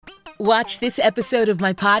Watch this episode of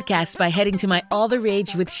my podcast by heading to my All the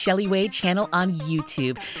Rage with Shelley Wade channel on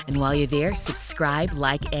YouTube. And while you're there, subscribe,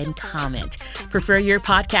 like, and comment. Prefer your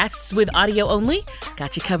podcasts with audio only?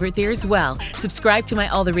 Got you covered there as well. Subscribe to my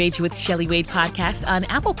All the Rage with Shelley Wade podcast on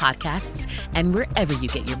Apple Podcasts and wherever you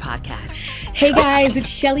get your podcasts. Hey guys, it's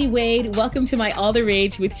Shelley Wade. Welcome to my All the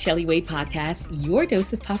Rage with Shelley Wade podcast, your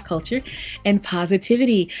dose of pop culture and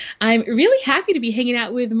positivity. I'm really happy to be hanging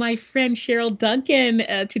out with my friend Cheryl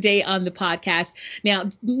Duncan today on the podcast. Now,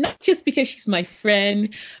 not just because she's my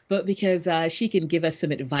friend, but because she can give us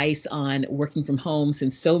some advice on working from home,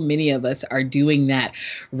 since so many of us are doing that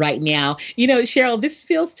right now. You know, Cheryl, this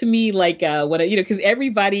feels to me like because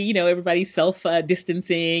everybody's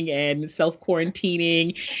self-distancing and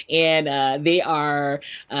self-quarantining, and they are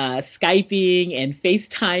Skyping and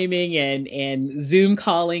FaceTiming and Zoom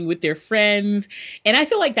calling with their friends. And I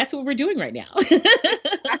feel like that's what we're doing right now.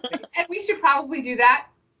 Exactly. And we should probably do that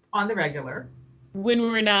on the regular when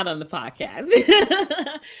we're not on the podcast.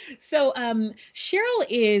 So Cheryl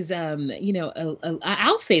is,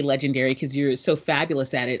 I'll say legendary because you're so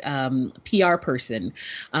fabulous at it, PR person.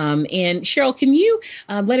 And Cheryl, can you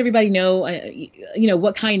let everybody know,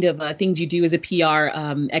 what kind of things you do as a PR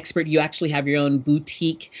expert? You actually have your own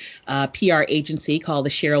boutique PR agency called the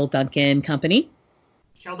Cheryl Duncan Company.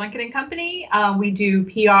 Cheryl Duncan and Company. We do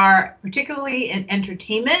PR, particularly in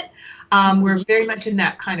entertainment. We're very much in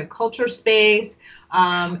that kind of culture space,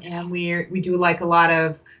 and we do like a lot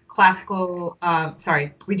of classical.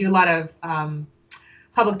 We do a lot of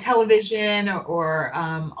public television, or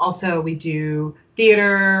also we do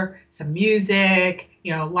theater, some music,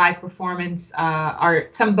 live performance,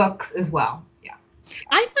 art, some books as well.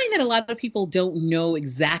 I find that a lot of people don't know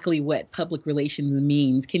exactly what public relations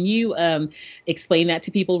means. Can you explain that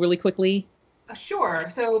to people really quickly? Sure.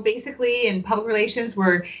 So basically in public relations,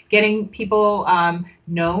 we're getting people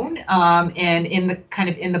known and in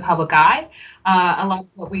the public eye. A lot of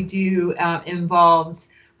what we do involves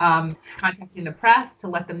contacting the press to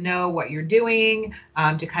let them know what you're doing,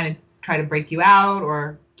 to kind of try to break you out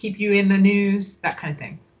or keep you in the news, that kind of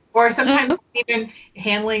thing. Or sometimes even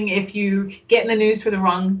handling if you get in the news for the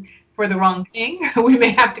wrong thing, we may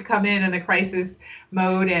have to come in the crisis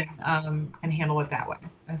mode and handle it that way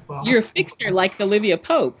as well. You're a fixer like Olivia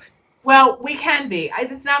Pope. Well, we can be.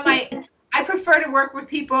 It's not I prefer to work with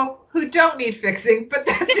people who don't need fixing, but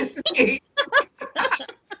that's just me.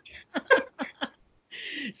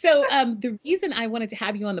 So the reason I wanted to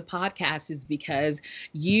have you on the podcast is because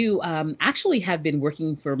you actually have been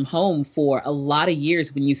working from home for a lot of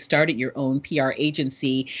years when you started your own PR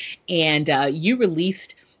agency, and you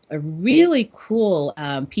released a really cool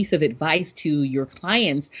piece of advice to your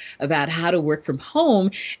clients about how to work from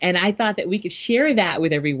home. And I thought that we could share that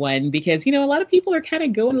with everyone because, a lot of people are kind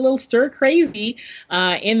of going a little stir crazy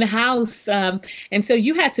in the house. And so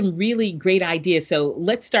you had some really great ideas. So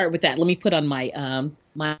let's start with that. Let me put on my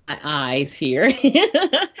my eyes here.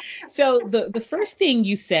 So the first thing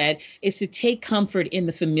you said is to take comfort in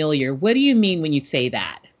the familiar. What do you mean when you say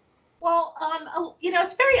that? Well,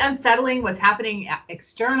 it's very unsettling what's happening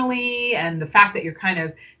externally, and the fact that you're kind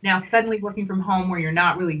of now suddenly working from home where you're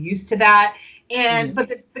not really used to that. And but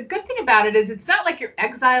the good thing about it is it's not like you're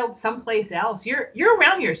exiled someplace else. You're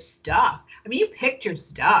around your stuff. I mean, you picked your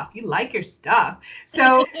stuff. You like your stuff.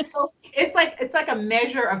 So it's like a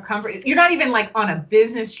measure of comfort. You're not even like on a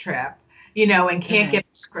business trip, and can't get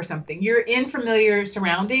sick or something. You're in familiar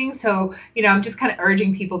surroundings. So, I'm just kind of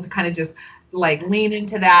urging people to kind of just like lean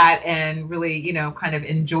into that and really, kind of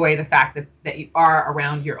enjoy the fact that you are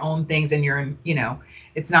around your own things and you're in,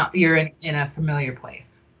 it's not, you're in a familiar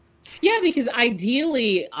place. Yeah, because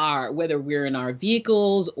ideally, whether we're in our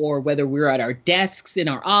vehicles or whether we're at our desks in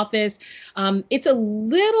our office, it's a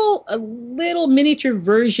little miniature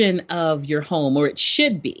version of your home, or it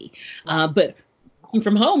should be. But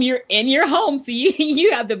from home, you're in your home, so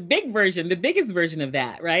you have the biggest version of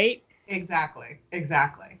that, right? Exactly.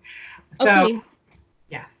 So, okay.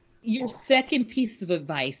 Yeah. Your second piece of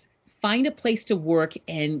advice: find a place to work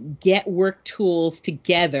and get work tools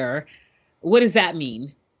together. What does that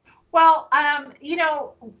mean? Well,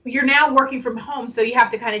 you're now working from home, so you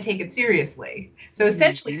have to kind of take it seriously. So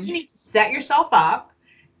essentially, you need to set yourself up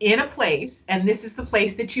in a place, and this is the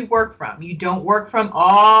place that you work from. You don't work from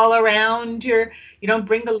all around you don't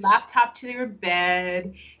bring the laptop to your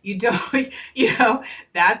bed. You don't,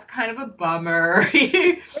 that's kind of a bummer.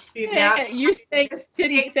 You're saying I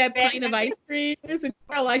shouldn't get that pint of ice cream?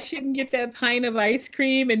 Well, I shouldn't get that pint of ice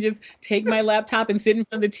cream and just take my laptop and sit in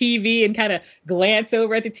front of the TV and kind of glance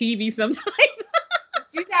over at the TV sometimes.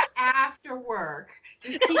 Do that after work.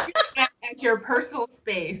 just keep your desk as your personal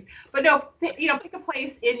space. But no, pick a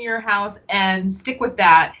place in your house and stick with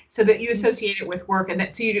that so that you associate it with work, and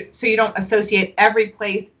that so you don't associate every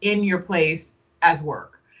place in your place as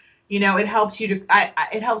work. It helps you to,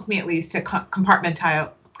 it helps me at least to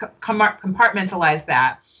compartmentalize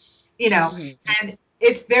that, and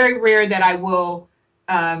it's very rare that I will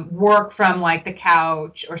work from like the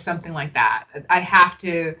couch or something like that. I have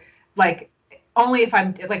to, like, only if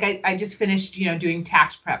I'm like, I just finished, doing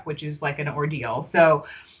tax prep, which is like an ordeal. So,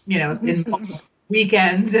 in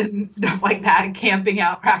weekends and stuff like that, and camping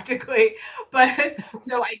out practically. But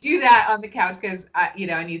so I do that on the couch because I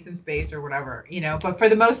need some space or whatever, but for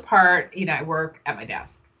the most part, I work at my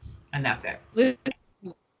desk and that's it.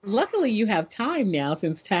 Luckily, you have time now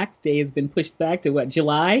since tax day has been pushed back to what,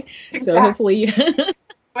 July? Exactly. So hopefully.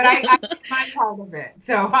 But I'm part of it,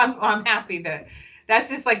 so I'm happy that that's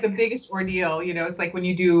just like the biggest ordeal. It's like when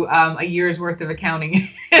you do a year's worth of accounting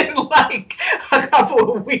in like a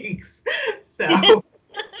couple of weeks. So.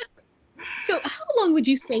 So how long would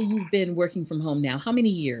you say you've been working from home now? How many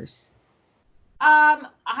years?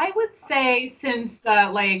 I would say since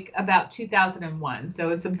like about 2001. So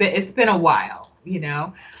it's been a while.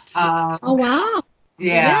 Oh wow.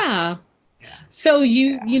 Yeah. So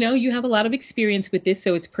you have a lot of experience with this,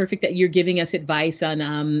 so it's perfect that you're giving us advice on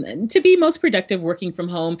to be most productive working from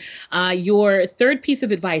home. Your third piece of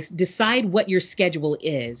advice: decide what your schedule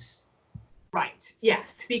is. Right.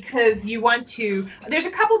 Yes, because you want to. There's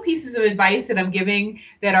a couple pieces of advice that I'm giving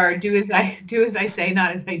that are do as I say,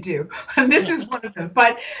 not as I do. And this is one of them.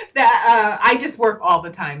 But that I just work all the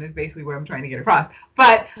time is basically what I'm trying to get across.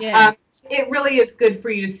 But it really is good for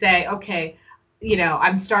you to say, okay,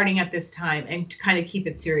 I'm starting at this time, and to kind of keep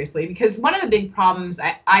it seriously, because one of the big problems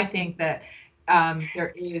I think that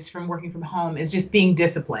there is from working from home is just being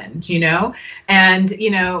disciplined, and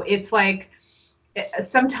it's like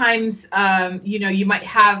sometimes you might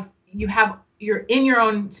you're in your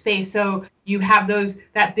own space, so you have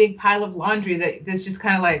that big pile of laundry that's just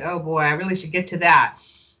kind of like, oh boy, I really should get to that,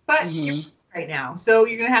 but you're right now, so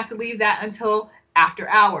you're gonna have to leave that until after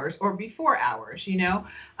hours or before hours.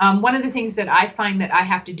 One of the things that I find that I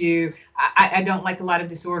have to do, I don't like a lot of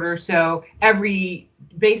disorder, so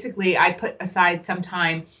basically I put aside some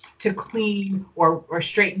time to clean or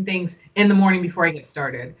straighten things in the morning before I get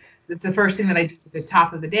started. It's the first thing that I do at the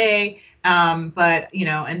top of the day. But,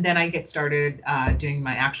 and then I get started doing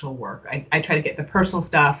my actual work. I try to get the personal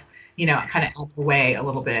stuff, kind of out of the way a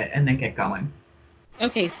little bit and then get going.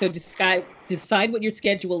 Okay, so decide what your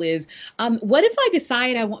schedule is. What if I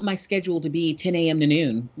decide I want my schedule to be 10 a.m. to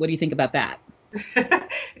noon? What do you think about that?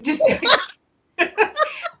 Just that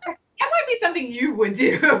might be something you would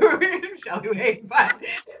do, Shelley, but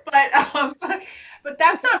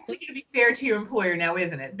that's not really going to be fair to your employer now,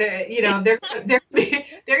 isn't it? They're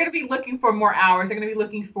going to be looking for more hours. They're going to be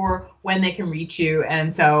looking for when they can reach you,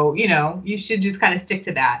 and so you should just kind of stick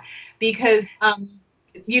to that, because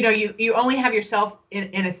you only have yourself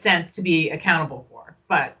in a sense to be accountable for,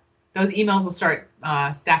 but those emails will start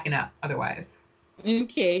stacking up otherwise.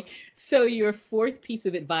 Okay, so your fourth piece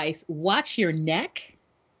of advice: watch your neck.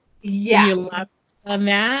 Yeah. Can you elaborate on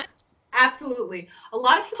that? Absolutely. A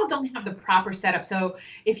lot of people don't have the proper setup. So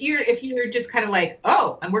if you're just kind of like,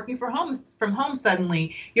 oh, I'm working from home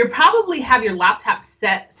suddenly, you probably have your laptop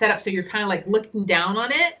set up so you're kind of like looking down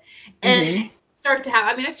on it, and I started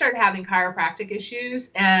having chiropractic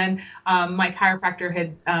issues, and my chiropractor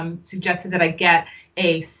had suggested that I get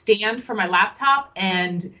a stand for my laptop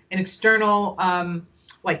and an external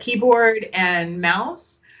like keyboard and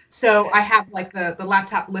mouse. So I have like the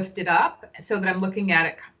laptop lifted up so that I'm looking at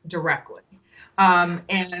it directly.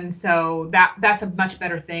 And so that's a much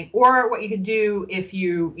better thing. Or what you could do if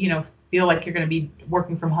you feel like you're going to be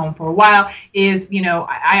working from home for a while is,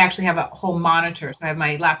 I actually have a whole monitor. So I have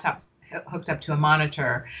my laptop hooked up to a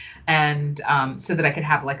monitor, and so that I could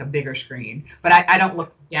have like a bigger screen. But I don't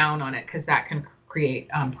look down on it because that can create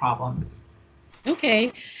problems.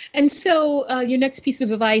 Okay. And so your next piece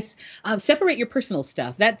of advice, separate your personal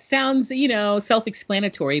stuff. That sounds,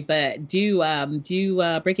 self-explanatory, but do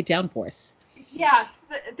break it down for us. Yes.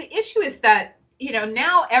 The issue is that,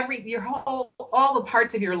 now all the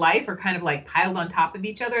parts of your life are kind of like piled on top of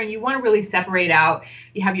each other, and you want to really separate out.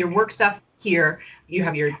 You have your work stuff here, you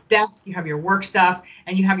have your desk, you have your work stuff,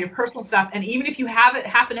 and you have your personal stuff. And even if you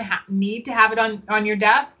need to have it on your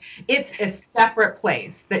desk, it's a separate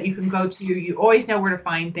place that you can go to. You always know where to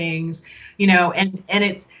find things, and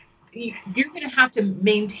it's, you're going to have to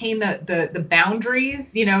maintain the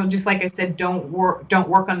boundaries, just like I said, don't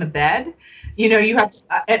work on the bed, you have to,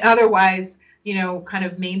 and otherwise, kind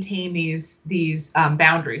of maintain these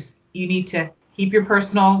boundaries. You need to keep your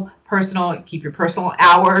personal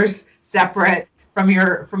hours separate from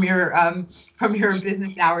your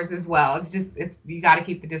business hours as well. It's you got to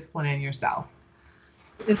keep the discipline in yourself.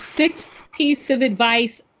 The sixth piece of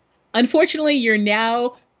advice, unfortunately, you're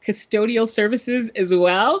now custodial services as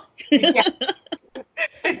well. Yeah.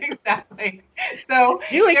 Exactly. So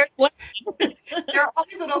there are all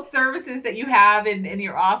these little services that you have in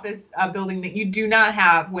your office building that you do not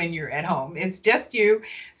have when you're at home. It's just you.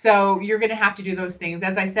 So you're going to have to do those things.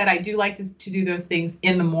 As I said, I do like to do those things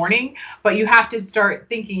in the morning, but you have to start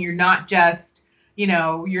thinking you're not just,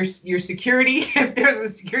 your security. If there's a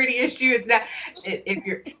security issue, it's not.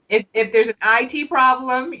 If there's an IT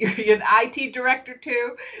problem, you're the IT director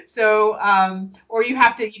too. So, or you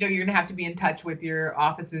have to, you're gonna have to be in touch with your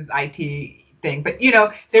office's IT thing. But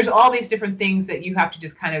there's all these different things that you have to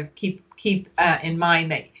just kind of keep in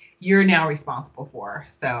mind that you're now responsible for.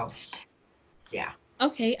 So, yeah.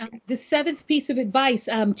 Okay, the seventh piece of advice,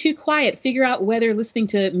 too quiet. Figure out whether listening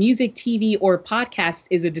to music, TV, or podcast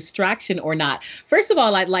is a distraction or not. First of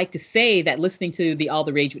all, I'd like to say that listening to the All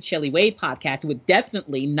the Rage with Shelley Wade podcast would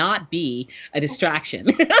definitely not be a distraction.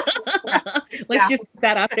 Let's just put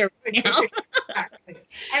that out there right now. Exactly.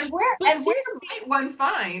 And where might one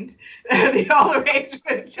find the All the Rage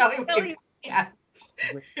with Shelley Wade podcast?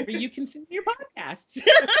 Wherever you consume your podcasts.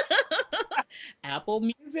 Apple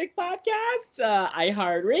Music podcasts,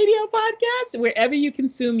 iHeartRadio podcasts, wherever you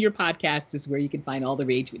consume your podcasts is where you can find All the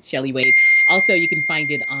Rage with Shelley Wade. Also, you can find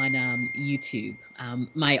it on YouTube,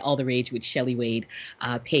 my All the Rage with Shelley Wade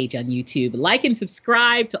page on YouTube. Like and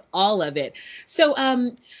subscribe to all of it. So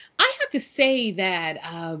I have to say that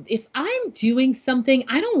if I'm doing something,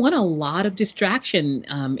 I don't want a lot of distraction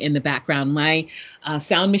in the background. My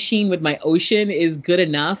sound machine with my Ocean is good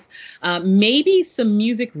enough. Maybe some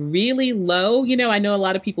music really low. I know a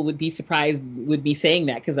lot of people would be surprised with me saying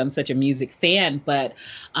that because I'm such a music fan, but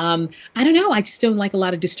I don't know. I just don't like a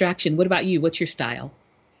lot of distraction. What about you? What's your style?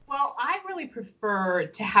 Well, I really prefer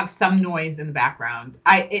to have some noise in the background.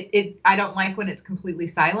 I don't like when it's completely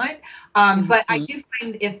silent. But I do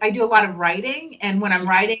find if I do a lot of writing, and when I'm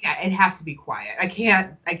writing, it has to be quiet.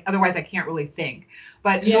 Otherwise I can't really think.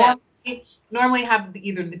 But normally have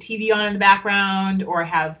either the TV on in the background or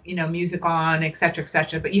have music on, et cetera, et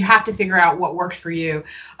cetera. But you have to figure out what works for you.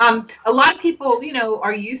 A lot of people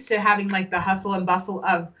are used to having like the hustle and bustle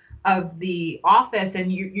of the office,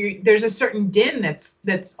 and there's a certain din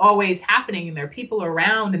that's always happening, and there are people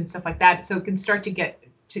around and stuff like that, so it can start to get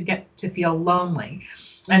to feel lonely.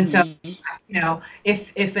 And so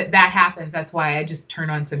if that happens, that's why I just turn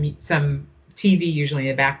on some TV usually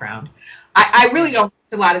in the background. I really don't watch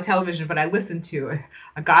a lot of television, but I listen to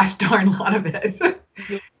a gosh darn lot of it.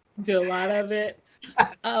 Do a lot of it.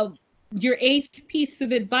 Your eighth piece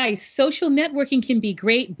of advice: social networking can be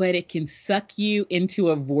great, but it can suck you into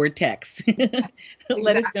a vortex.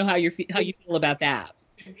 Let us know how you feel about that.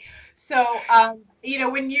 So,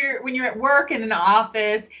 when you're at work in an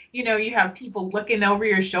office, you have people looking over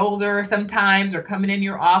your shoulder sometimes, or coming in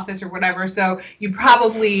your office or whatever. So you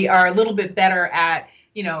probably are a little bit better at,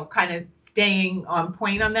 kind of staying on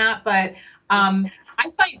point on that. But I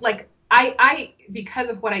find like I because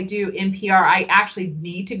of what I do in PR, I actually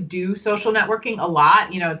need to do social networking a lot.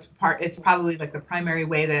 It's probably like the primary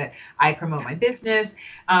way that I promote my business.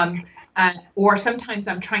 Or sometimes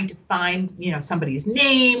I'm trying to find, somebody's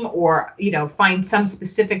name, or, find some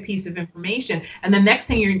specific piece of information. And the next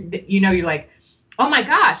thing you're like, oh my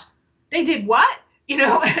gosh, they did what? And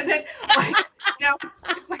then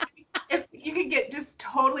it's like, if you can get just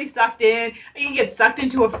totally sucked in, you can get sucked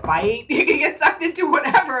into a fight, you can get sucked into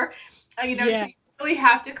whatever, So you really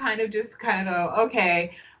have to kind of go,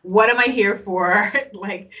 okay, what am I here for?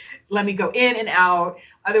 Like, let me go in and out.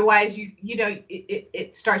 Otherwise,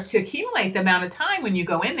 it starts to accumulate the amount of time when you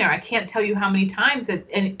go in there. I can't tell you how many times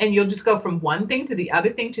and you'll just go from one thing to the other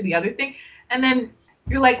thing to the other thing. And then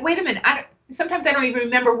you're like, wait a minute. Sometimes I don't even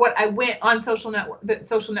remember what I went on the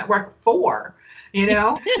social network for,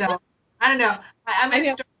 So I don't know. I'm going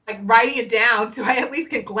to start like writing it down so I at least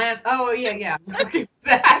can glance. Oh yeah. I'm looking for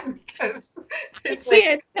that because it's I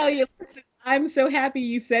can't tell you. I'm so happy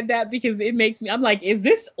you said that because it makes me, I'm like, is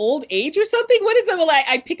this old age or something? What is it? Well,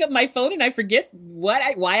 I pick up my phone and I forget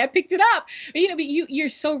why I picked it up. But, but you're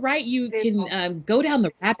so right. You can go down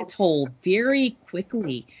the rabbit hole very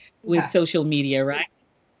quickly with social media, right?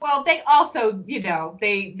 Well, they also,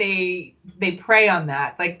 they prey on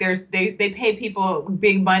that. Like they pay people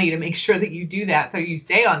big money to make sure that you do that, so you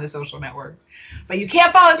stay on the social networks. But you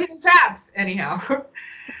can't fall into the traps anyhow.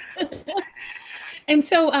 And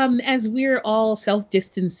so as we're all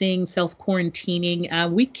self-distancing, self-quarantining,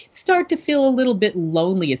 we can start to feel a little bit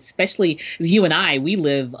lonely, especially as you and we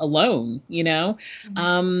live alone, you know?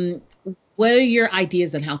 Um, what are your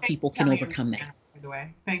ideas on how people can overcome that? By the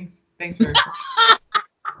way, thanks for.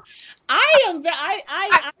 I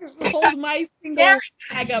hold my single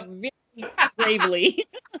flag up very bravely.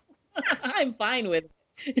 I'm fine with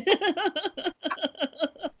it.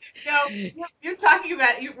 No, you're talking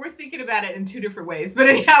about, we're thinking about it in two different ways. But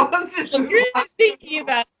anyhow, let's just move you're on. thinking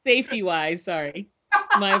about safety wise. Sorry.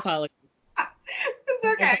 My apologies. It's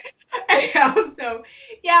okay. Anyhow, so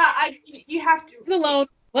yeah, you have to. She's alone,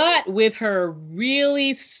 but with her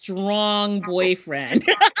really strong boyfriend.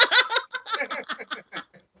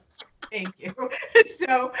 Thank you.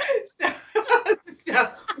 So it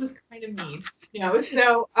was kind of mean.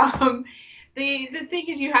 So the thing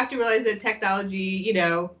is, you have to realize that technology,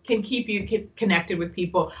 can keep you connected with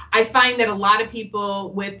people. I find that a lot of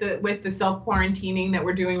people with the self quarantining that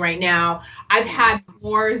we're doing right now, I've had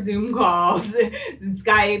more Zoom calls,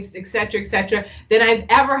 Skypes, et cetera, than I've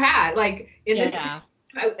ever had. Like in this.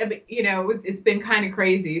 It's been kind of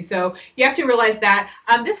crazy. So you have to realize that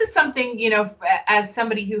this is something, as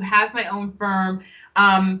somebody who has my own firm,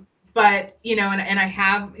 but, and I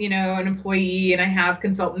have, an employee, and I have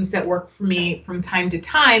consultants that work for me from time to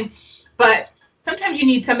time, but sometimes you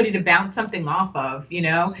need somebody to bounce something off of,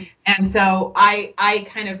 and so I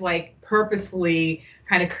kind of like purposefully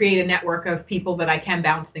kind of create a network of people that I can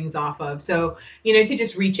bounce things off of. So, you could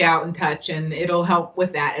just reach out and touch, and it'll help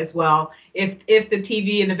with that as well. If the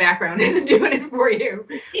TV in the background isn't doing it for you.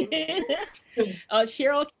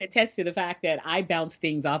 Cheryl can attest to the fact that I bounce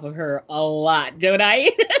things off of her a lot, don't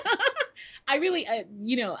I? I really,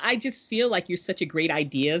 I just feel like you're such a great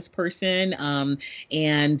ideas person. And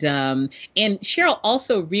Cheryl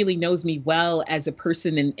also really knows me well as a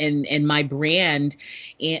person and my brand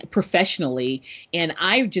and professionally. And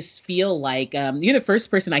I just feel like you're the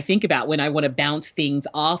first person I think about when I want to bounce things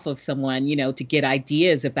off of someone, to get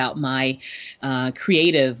ideas about my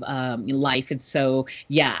creative life. And so,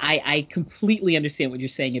 yeah, I completely understand what you're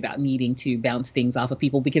saying about needing to bounce things off of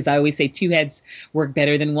people, because I always say two heads work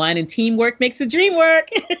better than one, and teamwork makes the dream work.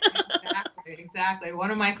 Exactly. One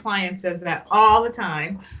of my clients says that all the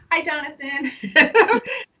time. Hi, Jonathan.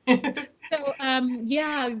 So,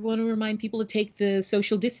 I want to remind people to take the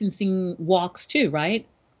social distancing walks too, right?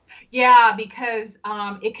 Yeah, because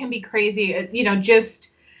it can be crazy. It's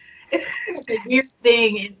kind of a weird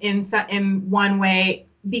thing in one way,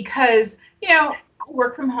 because I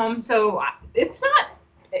work from home, so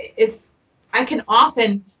I can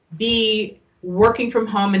often be working from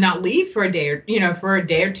home and not leave for a day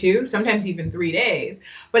or two, sometimes even 3 days.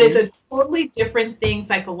 But it's a totally different thing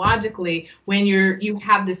psychologically when you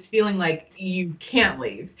have this feeling like you can't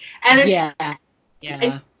leave. And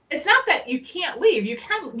it's not that you can't leave. You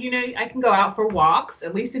can, I can go out for walks,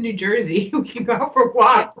 at least in New Jersey. We can go out for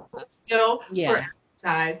walks still for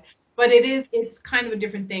exercise. But it's kind of a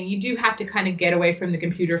different thing. You do have to kind of get away from the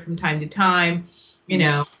computer from time to time,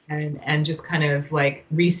 and just kind of like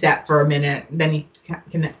reset for a minute. Then you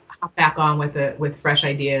can hop back on with fresh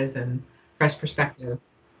ideas and fresh perspective.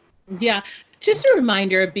 Yeah. Just a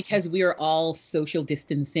reminder, because we are all social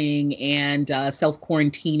distancing and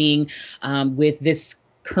self-quarantining with this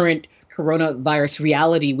current coronavirus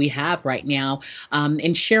reality we have right now. And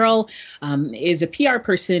Cheryl is a PR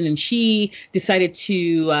person, and she decided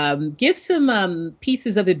to give some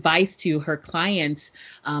pieces of advice to her clients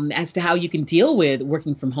as to how you can deal with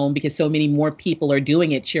working from home, because so many more people are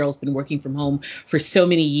doing it. Cheryl's been working from home for so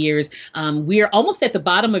many years. We are almost at the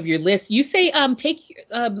bottom of your list. You say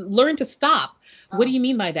learn to stop. What do you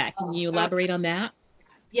mean by that? Can you elaborate on that?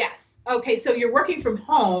 Yes. Okay. So you're working from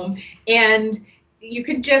home, and you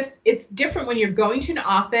can it's different when you're going to an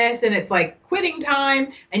office and it's like quitting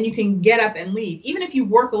time and you can get up and leave, even if you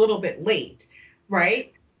work a little bit late,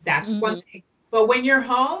 right? That's one thing. But when you're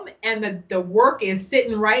home and the work is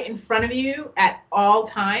sitting right in front of you at all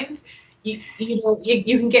times, you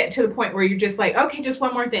can get to the point where you're just like, okay, just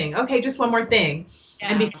one more thing. Okay, just one more thing.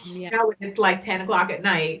 Yeah. And because now it's like 10 o'clock at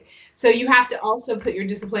night. So you have to also put your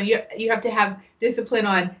discipline. You have to have discipline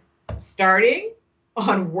on starting,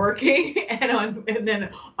 on working, and then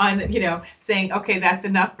on saying, okay, that's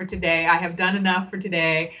enough for today. I have done enough for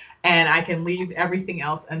today, and I can leave everything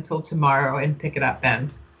else until tomorrow and pick it up then.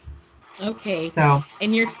 Okay. So,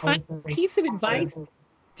 and your final piece of advice: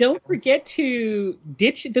 don't forget to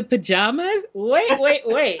ditch the pajamas.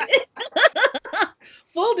 Wait.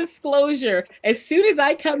 Full disclosure: as soon as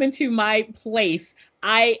I come into my place,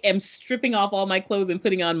 I am stripping off all my clothes and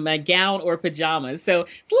putting on my gown or pajamas. So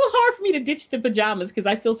it's a little hard for me to ditch the pajamas because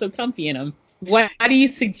I feel so comfy in them. Why do you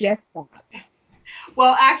suggest that?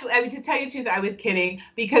 Well, actually, I mean, to tell you the truth, I was kidding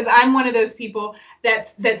because I'm one of those people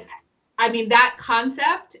I mean, that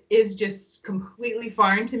concept is just completely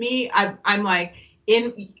foreign to me. I'm like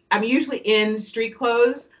I'm usually in street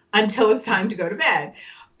clothes until it's time to go to bed.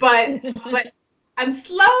 But I'm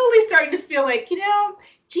slowly starting to feel like,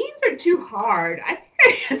 jeans are too hard. I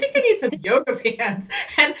think I need some yoga pants.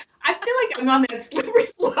 And I feel like I'm on that slippery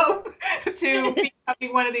slope to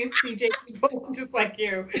becoming one of these PJ people just like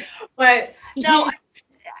you. But no,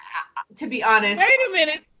 to be honest. Wait a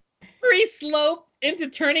minute. Slippery slope into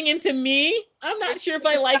turning into me? I'm not sure if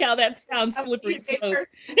I like how that sounds, slippery slope.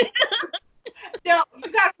 No,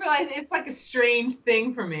 you got to realize it's like a strange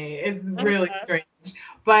thing for me. It's really strange.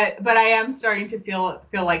 But I am starting to feel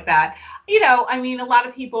like that. I mean, a lot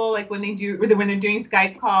of people, like when they're doing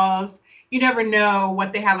Skype calls, you never know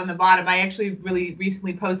what they have on the bottom. I actually really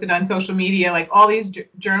recently posted on social media, like all these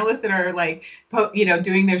journalists that are like,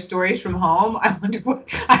 doing their stories from home. I wonder what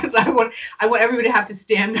I want everybody to have to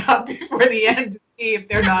stand up before the end to see if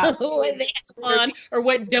they're not what they have on or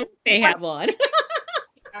what don't they have on.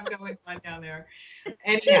 I'm going on down there.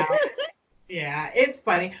 Anyhow, yeah, it's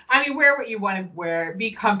funny. I mean, wear what you want to wear. Be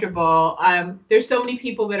comfortable. There's so many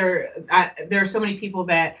people that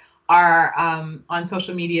are on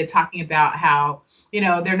social media talking about how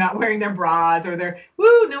they're not wearing their bras or they're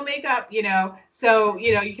no makeup. So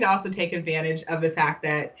you can also take advantage of the fact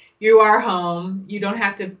that you are home. You don't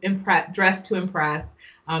have to dress to impress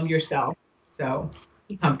yourself. So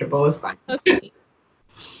be comfortable. It's fine. Okay.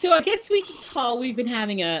 So I guess we've been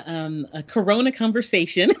having a Corona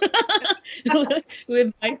conversation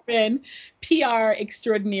with my friend, PR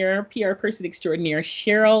person extraordinaire,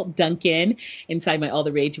 Cheryl Duncan, inside my All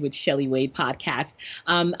the Rage with Shelley Wade podcast.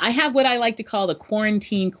 I have what I like to call the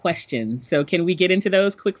quarantine question. So can we get into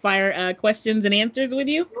those quick fire questions and answers with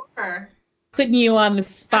you? Sure. Putting you on the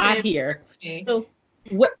spot here. So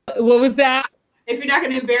what was that? If you're not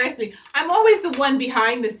going to embarrass me, I'm always the one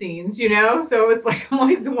behind the scenes, so it's like I'm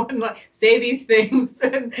always the one like say these things,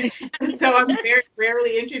 and so I'm very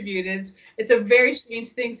rarely interviewed. It's a very strange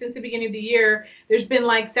thing. Since the beginning of the year, there's been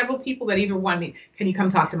like several people that either want me, can you come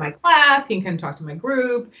talk to my class? Can you come talk to my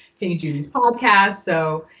group? Can you do these podcasts?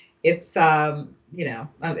 So it's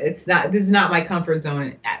this is not my comfort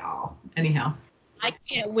zone at all. Anyhow, I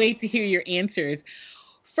can't wait to hear your answers.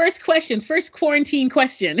 First quarantine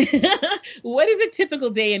question. What does a typical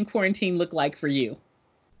day in quarantine look like for you?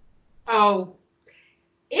 Oh,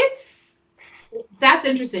 that's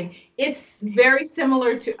interesting. It's very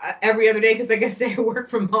similar to every other day because, like I say, I work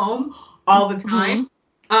from home all the time.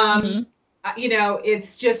 Mm-hmm.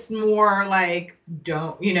 It's just more like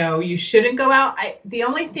you shouldn't go out. The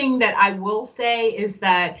only thing that I will say is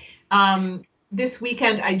that this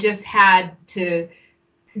weekend I just had to,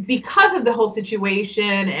 because of the whole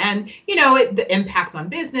situation and, the impacts on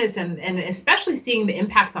business and especially seeing the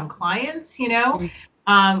impacts on clients,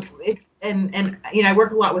 it's, and I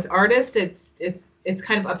work a lot with artists. It's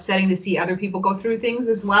kind of upsetting to see other people go through things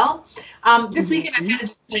as well. This weekend I had to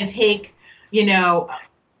just kind of take,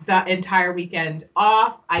 the entire weekend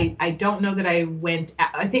off. I don't know that I went,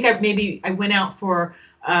 I think I went out for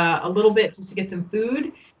a little bit just to get some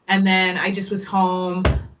food. And then I just was home.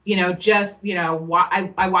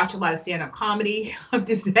 I watch a lot of stand-up comedy, I have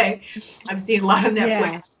to say. I've seen a lot of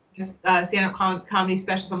Netflix stand-up comedy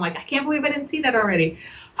specials. I'm like, I can't believe I didn't see that already.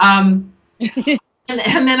 And then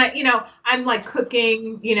I'm like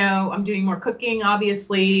cooking, I'm doing more cooking,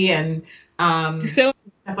 obviously, and stuff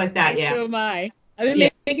like that. Yeah. So am I. I've been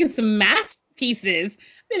making some masterpieces.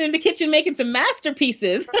 I've been in the kitchen making some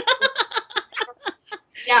masterpieces.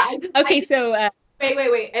 Yeah.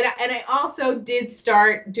 Wait. And I also did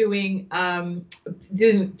start doing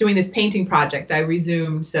this painting project. I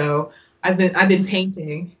resumed, so I've been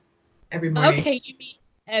painting every morning. Okay, you mean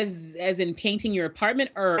as in painting your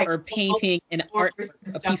apartment or painting an art,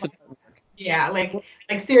 a piece of artwork? Yeah, like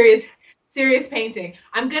serious painting.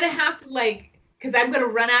 I'm gonna have to because I'm gonna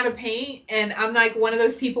run out of paint, and I'm like one of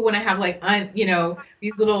those people when I have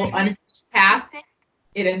these little unfinished tasks,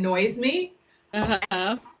 it annoys me.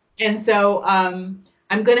 Uh-huh. And so I'm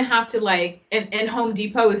gonna have to and Home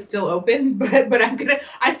Depot is still open, but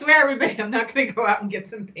I swear everybody, I'm not gonna go out and get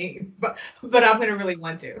some paint, but I'm gonna really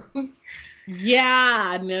want to.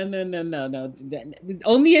 Yeah, no.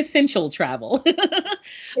 Only essential travel.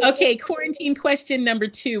 Okay, quarantine question number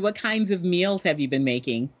 2. What kinds of meals have you been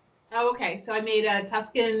making? Oh, okay. So I made a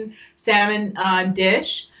Tuscan salmon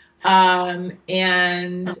dish, and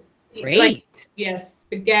great.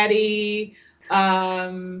 Spaghetti. I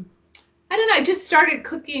don't know. I just started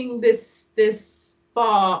cooking this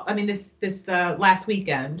fall. I mean, this last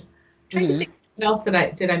weekend, trying to think what else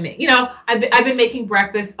did I make? You know, I've been making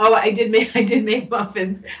breakfast. Oh, I did make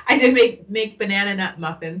muffins. I did make banana nut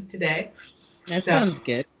muffins today. That sounds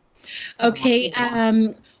good. Okay,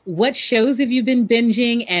 what shows have you been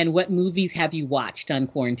binging, and what movies have you watched on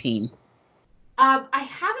quarantine? I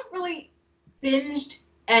haven't really binged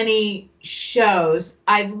any shows.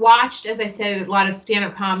 I've watched, as I said, a lot of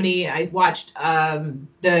stand-up comedy. I watched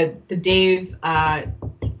the Dave, I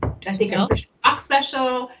think I'm Chris Rock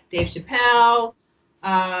special, Dave Chappelle,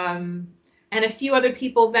 and a few other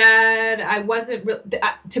people that I wasn't.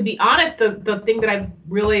 To be honest, the thing that I've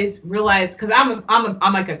realized, because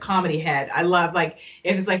I'm like a comedy head. I love, like,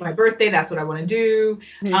 if it's like my birthday, that's what I want to do.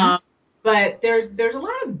 But there's a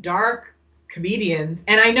lot of dark comedians,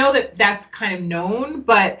 and I know that that's kind of known,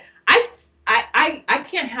 but I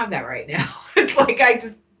can't have that right now. It's like, I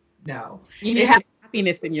just, no. You need some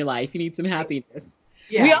happiness in your life. You need some happiness.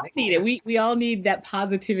 Yeah, we all need it. We all need that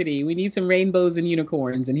positivity. We need some rainbows and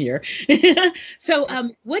unicorns in here. So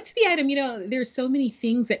what's the item? You know, there's so many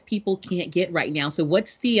things that people can't get right now. So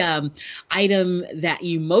what's the item that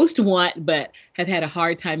you most want but have had a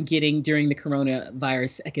hard time getting during the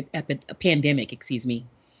coronavirus pandemic, excuse me?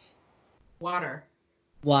 Water.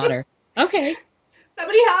 Okay.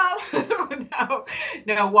 Somebody help.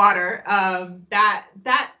 No, water. That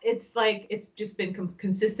it's like, it's just been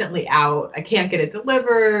consistently out. I can't get it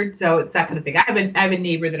delivered, so it's that kind of thing. I have a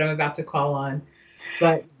neighbor that I'm about to call on,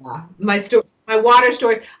 but my water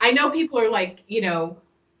storage. I know people are like, you know,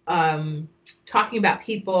 talking about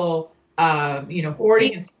people, you know,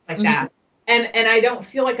 hoarding and stuff like that, and I don't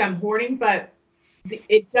feel like I'm hoarding, but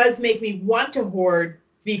it does make me want to hoard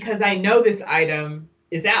because I know this item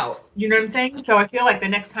is out. You know what I'm saying? So I feel like the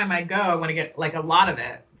next time I go, I want to get like a lot of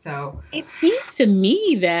it. So it seems to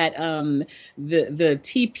me that the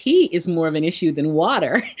TP is more of an issue than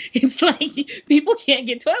water. It's like people can't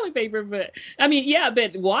get toilet paper, but I mean, yeah,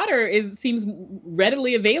 but water seems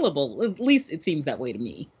readily available. At least it seems that way to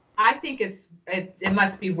me. I think it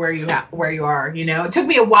must be where you are. You know, it took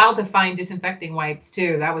me a while to find disinfecting wipes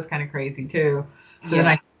too. That was kind of crazy too. So then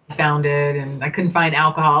I found it, and I couldn't find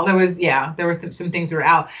alcohol. There were some things that were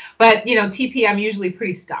out, but you know, TP I'm usually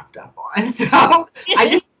pretty stocked up on, so I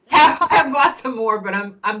just have bought some more, but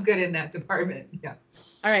I'm good in that department. Yeah.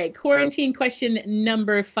 All right, quarantine question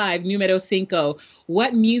number 5, numero 5.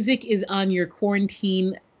 What music is on your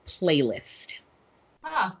quarantine playlist?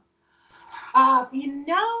 You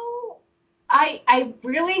know, I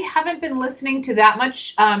really haven't been listening to that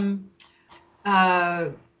much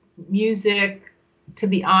music, to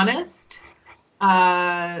be honest.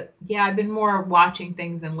 I've been more watching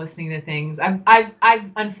things and listening to things.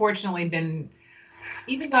 I've unfortunately been,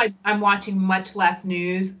 even though I'm watching much less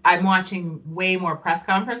news, I'm watching way more press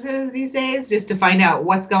conferences these days just to find out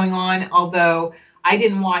what's going on. Although I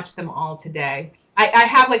didn't watch them all today. I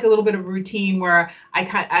have like a little bit of routine where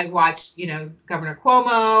I watch, you know, Governor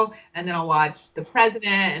Cuomo, and then I'll watch the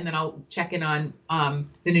president, and then I'll check in on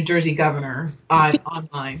the New Jersey governors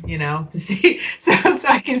online, you know, to see so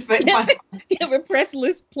I can find. You have a press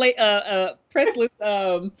list what do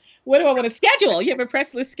I want to schedule? You have a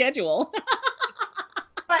press list schedule.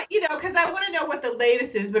 But you know, because I want to know what the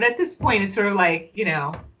latest is. But at this point, it's sort of like, you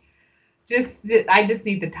know, I just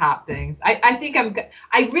need the top things. I think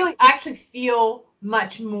I really actually feel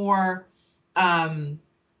much more.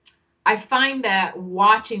 I find that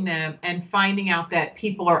watching them and finding out that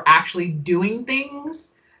people are actually doing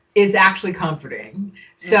things is actually comforting.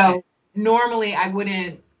 So normally I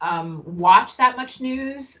wouldn't watch that much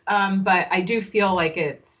news, but I do feel like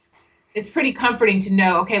it's pretty comforting to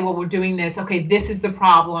know, okay, well, we're doing this. Okay, this is the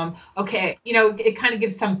problem. Okay, you know, it kind of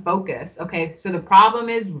gives some focus. Okay, so the problem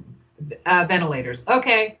is ventilators.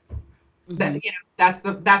 Okay, you know, that's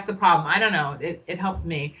the problem. I don't know. It helps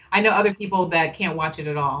me. I know other people that can't watch it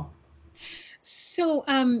at all. So,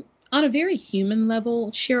 on a very human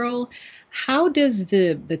level, Cheryl, how does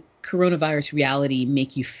the coronavirus reality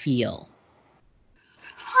make you feel?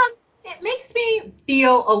 It makes me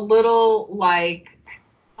feel a little like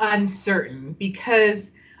uncertain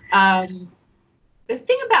because the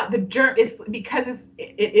thing about the germ, it's because it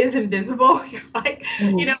is invisible. You're like,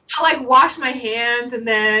 you know, I'll like wash my hands, and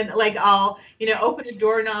then like I'll, you know, open a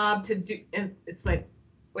doorknob to do, and it's like,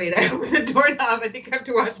 wait, I opened the doorknob, I think I have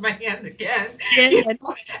to wash my hands again. And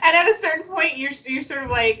at a certain point, you're sort of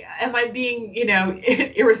like, am I being, you know,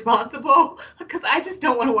 irresponsible? Because I just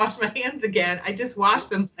don't want to wash my hands again. I just washed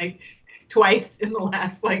them like twice in the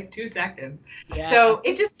last like 2 seconds. Yeah. So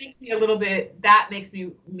it just makes me a little bit, that makes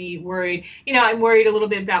me worried. You know, I'm worried a little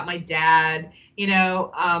bit about my dad, you know,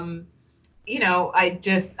 I'm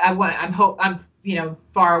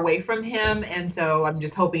far away from him. And so I'm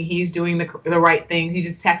just hoping he's doing the right things. He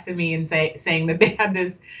just texted me and saying that they had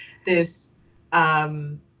this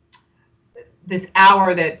this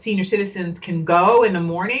hour that senior citizens can go in the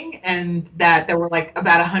morning, and that there were like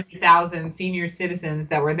about 100,000 senior citizens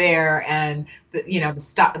that were there, and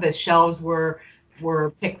the shelves were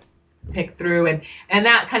picked through, and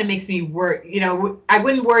that kind of makes me worry. I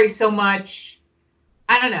wouldn't worry so much.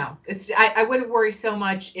 I don't know. I wouldn't worry so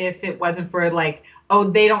much if it wasn't for like, oh,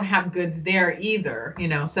 they don't have goods there either.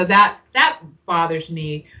 So that bothers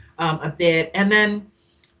me a bit. And then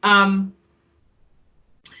I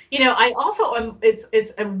also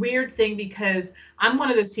it's a weird thing because I'm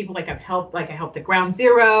one of those people, like I helped at Ground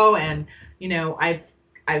Zero, and I've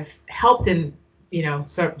helped in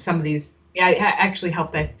some of these. Yeah, I actually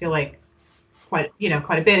helped, I feel like, quite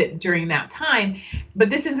a bit during that time. But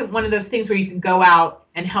this isn't one of those things where you can go out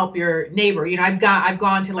and help your neighbor. I've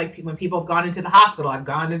gone to, like, when people have gone into the hospital, I've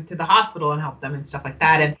gone into the hospital and helped them and stuff like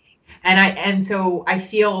that. And so I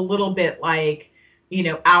feel a little bit like,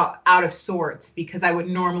 out of sorts, because I would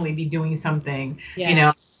normally be doing something.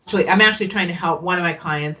 So I'm actually trying to help one of my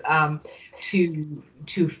clients to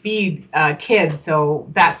feed kids. So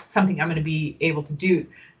that's something I'm going to be able to do,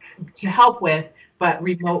 to help with, but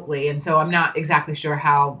remotely. And so I'm not exactly sure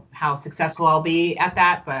how successful I'll be at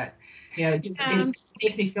that, but it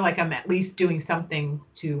makes me feel like I'm at least doing something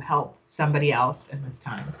to help somebody else in this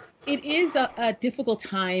time. It is a difficult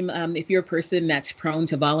time if you're a person that's prone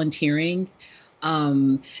to volunteering,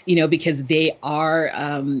 because they are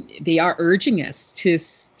urging us to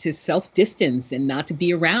self-distance and not to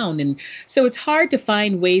be around. And so it's hard to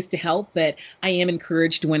find ways to help, but I am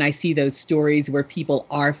encouraged when I see those stories where people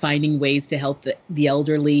are finding ways to help the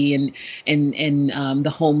elderly and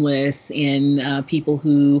the homeless and people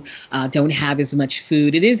who don't have as much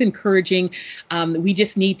food. It is encouraging. We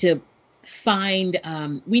just need to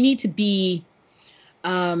we need to be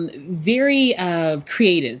very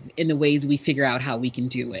creative in the ways we figure out how we can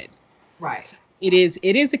do it. Right. So it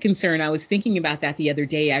is a concern. I was thinking about that the other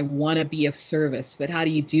day. I want to be of service, but how do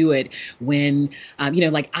you do it when,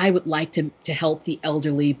 like, I would like to help the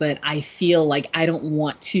elderly, but I feel like I don't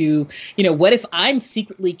want to, what if I'm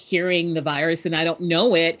secretly carrying the virus and I don't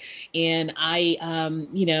know it, and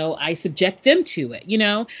I subject them to it,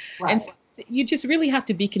 Right. And so you just really have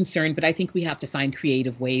to be concerned, but I think we have to find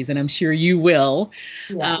creative ways, and I'm sure you will.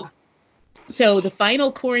 Yeah. So the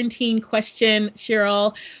final quarantine question,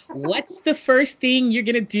 Cheryl, what's the first thing you're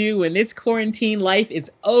going to do when this quarantine life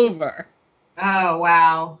is over? Oh,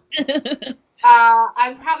 wow.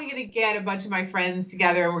 I'm probably going to get a bunch of my friends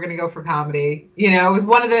together and we're going to go for comedy. It was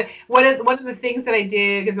one of the things that I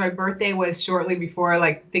did, because my birthday was shortly before,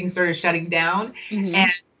 like, things started shutting down. Mm-hmm.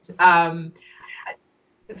 And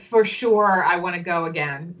for sure I want to go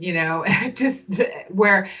again, just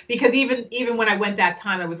because even when I went that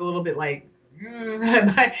time, I was a little bit like,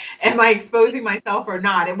 am I exposing myself or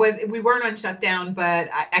not? We weren't on shutdown, but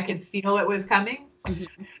I could feel it was coming. Mm-hmm.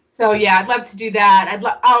 So yeah, I'd love to do that. And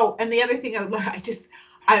the other thing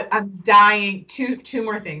I'm dying, two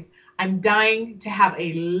more things. I'm dying to have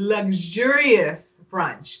a luxurious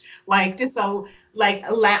brunch, like just a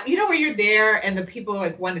lamp, where you're there and the people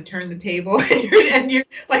like want to turn the table and you're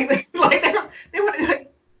like they want to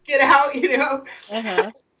like get out,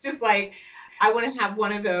 Uh-huh. Just like, I want to have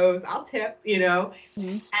one of those. I'll tip,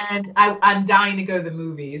 Mm-hmm. And I'm dying to go to the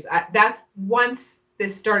movies. That's once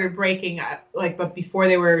this started breaking, but before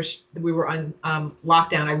we were on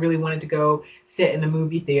lockdown, I really wanted to go sit in the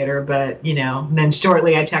movie theater, but and then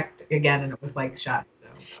shortly I checked again and it was like shut.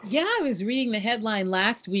 Yeah, I was reading the headline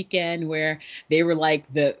last weekend where they were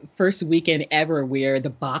like the first weekend ever where the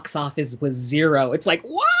box office was zero. It's like,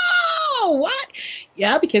 whoa, what?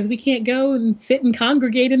 Yeah, because we can't go and sit and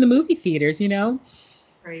congregate in the movie theaters,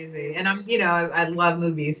 Crazy. And I'm, I love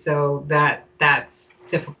movies, so that's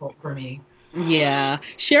difficult for me. Yeah.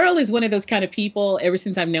 Cheryl is one of those kind of people. Ever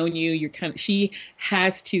since I've known you, she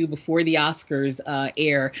has to, before the Oscars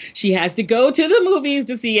air, she has to go to the movies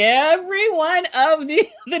to see every one of the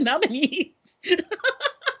nominees.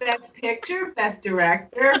 Best picture, best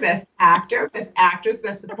director, best actor, best actress,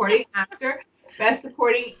 best supporting actor, best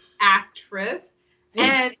supporting actress.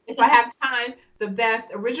 And if I have time, the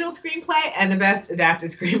best original screenplay and the best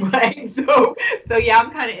adapted screenplay. So yeah,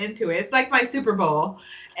 I'm kind of into it. It's like my Super Bowl,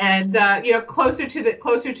 and closer to the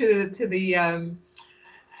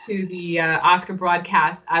Oscar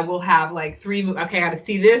broadcast, I will have like 3 movies. Okay, I got to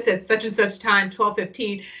see this at such and such time,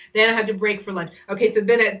 12:15. Then I have to break for lunch. Okay, so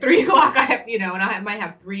then at 3 o'clock I have, and I might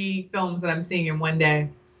have 3 films that I'm seeing in one day.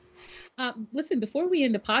 Listen, before we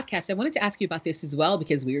end the podcast, I wanted to ask you about this as well,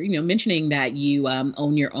 because we were, mentioning that you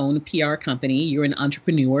own your own PR company. You're an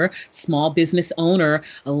entrepreneur, small business owner.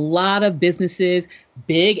 A lot of businesses,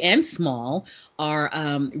 big and small, are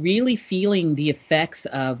really feeling the effects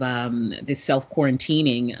of this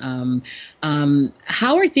self-quarantining.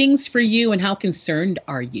 How are things for you, and how concerned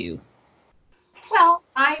are you? Well,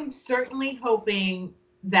 I'm certainly hoping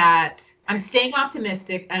that I'm staying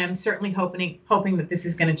optimistic, and I'm certainly hoping that this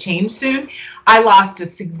is going to change soon. I lost a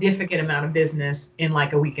significant amount of business in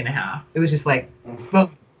like a week and a half. It was just like,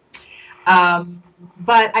 boom.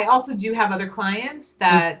 But I also do have other clients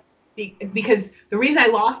that, because the reason I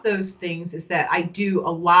lost those things is that I do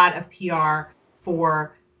a lot of PR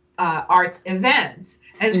for arts events.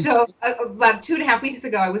 And so about 2.5 weeks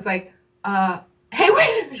ago, I was like, hey,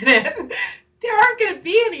 wait a minute. There aren't going to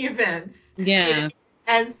be any events. Yeah.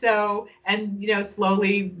 And so,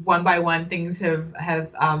 slowly, one by one, things have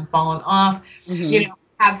fallen off. Mm-hmm.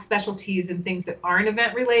 Have specialties and things that aren't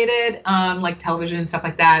event related, like television and stuff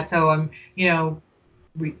like that. So I'm,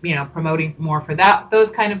 promoting more for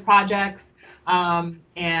those kind of projects.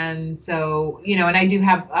 And so, and I do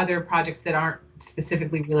have other projects that aren't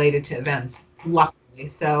specifically related to events, luckily.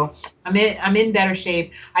 So I'm in better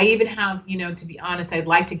shape. I even have, to be honest, I'd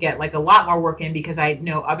like to get like a lot more work in, because I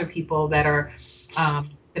know other people that are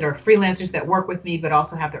freelancers that work with me, but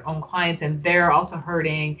also have their own clients, and they're also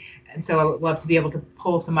hurting. And so I would love to be able to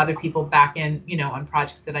pull some other people back in, on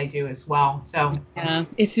projects that I do as well. So yeah,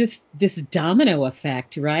 it's just this domino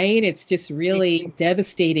effect, right? It's just really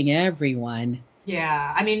devastating everyone.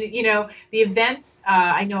 Yeah. I mean, the events,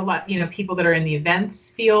 I know a lot, people that are in the events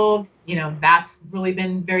field, that's really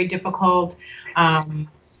been very difficult.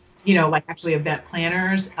 Like actually event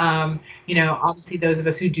planners, obviously those of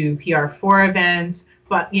us who do PR for events,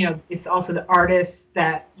 but, it's also the artists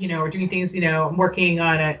that, are doing things, I'm working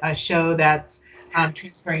on a show that's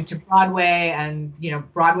transferring to Broadway, and,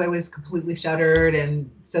 Broadway was completely shuttered.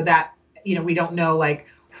 And so that, we don't know like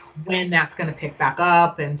when that's going to pick back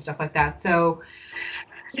up and stuff like that. So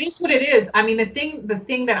it is what it is. I mean, the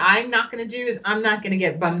thing that I'm not going to do is I'm not going to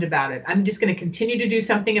get bummed about it. I'm just going to continue to do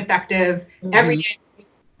something effective every day.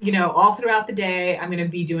 All throughout the day. I'm going to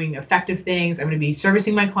be doing effective things. I'm going to be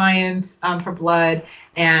servicing my clients for blood.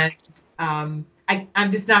 And I'm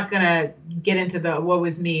just not going to get into the woe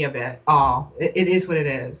is me of it all. It is what it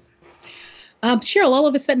is. Cheryl, all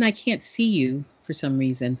of a sudden I can't see you for some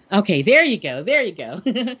reason. Okay, there you go. There you go.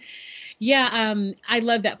 Yeah, I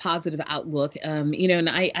love that positive outlook. And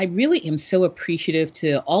I really am so appreciative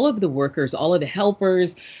to all of the workers, all of the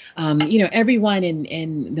helpers, everyone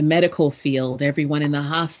in the medical field, everyone in the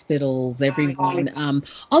hospitals, everyone,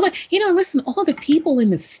 all the, listen, all the people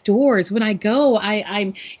in the stores. When I go,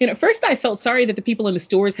 I'm, first I felt sorry that the people in the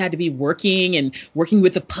stores had to be working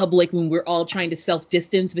with the public when we're all trying to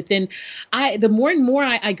self-distance. But then the more and more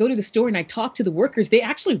I go to the store and I talk to the workers, they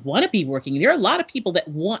actually want to be working. There are a lot of people that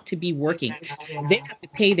want to be working. Yeah. They have to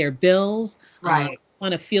pay their bills. Right.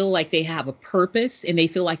 Want to feel like they have a purpose, and they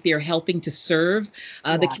feel like they're helping to serve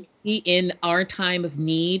the community in our time of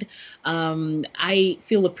need. I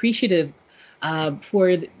feel appreciative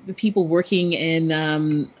for the people working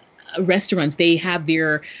in restaurants. They have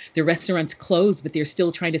their restaurants closed, but they're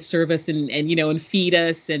still trying to serve us and feed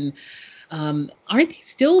us. And aren't they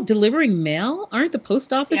still delivering mail? Aren't the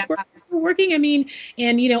post office workers still working? I mean,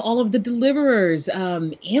 and all of the deliverers,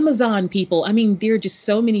 Amazon people. I mean, there are just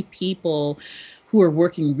so many people who are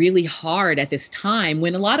working really hard at this time,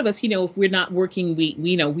 when a lot of us, if we're not working,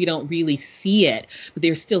 we don't really see it. But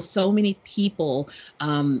there's still so many people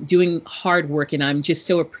doing hard work, and I'm just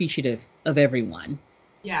so appreciative of everyone.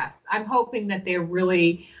 Yes, I'm hoping that they're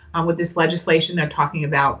really, with this legislation they're talking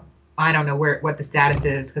about, I don't know what the status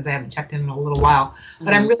is, because I haven't checked in a little while,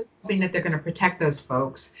 but I'm really hoping that they're going to protect those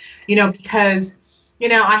folks, because,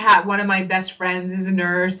 I had one of my best friends is a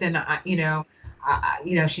nurse, and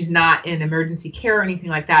she's not in emergency care or anything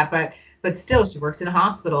like that, but still she works in a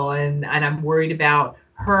hospital, and I'm worried about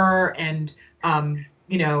her and,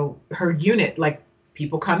 her unit, like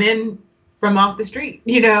people come in from off the street,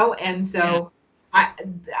 and so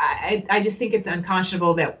I just think it's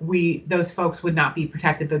unconscionable that those folks would not be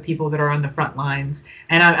protected, the people that are on the front lines.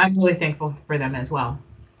 And I'm really thankful for them as well.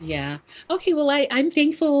 Yeah. Okay. Well, I'm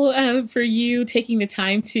thankful for you taking the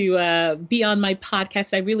time to be on my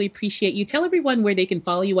podcast. I really appreciate you. Tell everyone where they can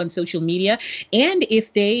follow you on social media, and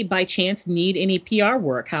if they by chance need any PR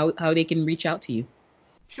work, how they can reach out to you.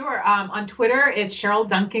 Sure. On Twitter, it's Cheryl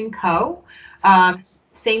Duncan Co.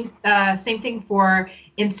 Same thing for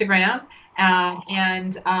Instagram.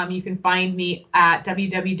 And you can find me at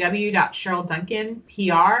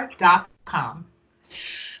www.cherylduncanpr.com.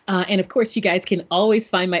 And of course, you guys can always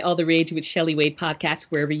find my All the Rage with Shelley Wade podcast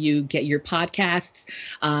wherever you get your podcasts.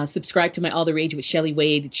 Subscribe to my All the Rage with Shelley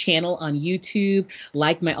Wade channel on YouTube.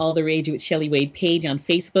 Like my All the Rage with Shelley Wade page on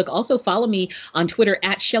Facebook. Also follow me on Twitter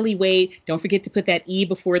at Shelley Wade. Don't forget to put that E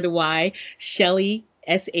before the Y. Shelley,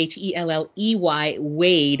 Shelley Wade,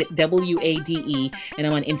 Wade. And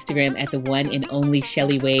I'm on Instagram at the one and only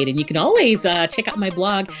Shelley Wade. And you can always check out my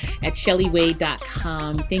blog at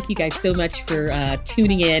shelleywade.com. Thank you guys so much for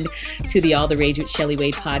tuning in to the All the Rage with Shelley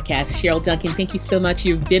Wade podcast. Cheryl Duncan, thank you so much.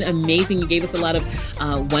 You've been amazing. You gave us a lot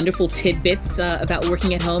of wonderful tidbits about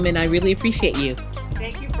working at home, and I really appreciate you.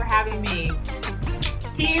 Thank you for having me.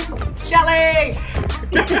 Team Shelley!